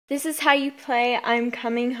This is how you play I'm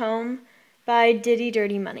Coming Home by Diddy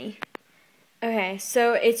Dirty Money. Okay,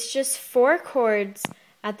 so it's just 4 chords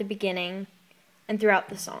at the beginning and throughout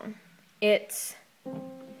the song. It's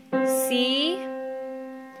C,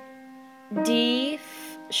 D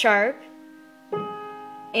sharp,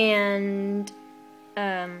 and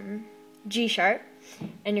G sharp.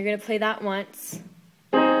 And you're going to play that once.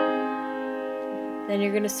 Then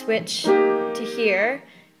you're going to switch to here,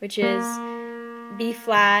 which is B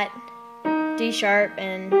flat, D sharp,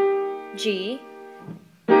 and G.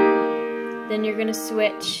 Then you're going to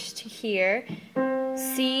switch to here,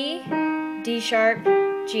 C, D sharp,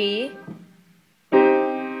 G.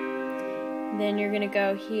 Then you're going to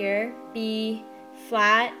go here, B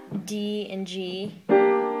flat, D, and G.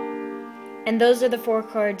 And those are the 4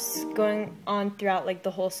 chords going on throughout like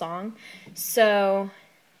the whole song. So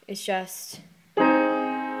it's just 2.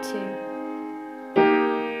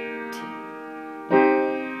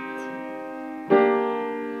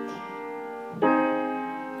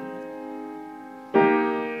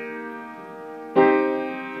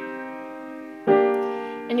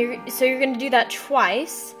 And you're going to do that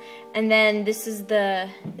twice, and then there's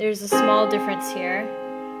a small difference here.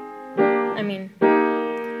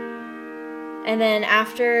 And then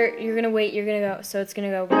after, you're going to wait, you're going to go, so it's going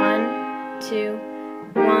to go 1, 2,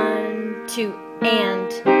 1, 2,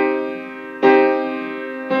 and.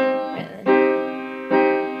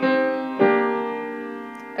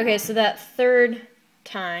 Okay, so that third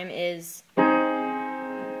time is.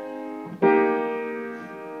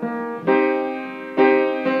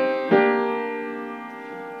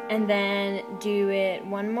 And then do it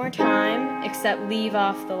one more time, except leave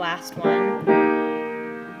off the last one.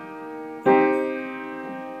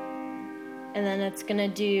 And then it's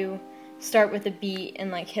gonna start with a beat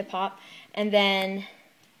and like hip hop. And then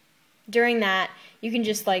during that, you can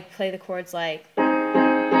just like play the chords like.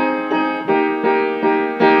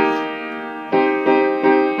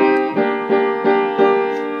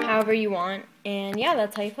 However you want. And yeah,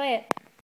 that's how you play it.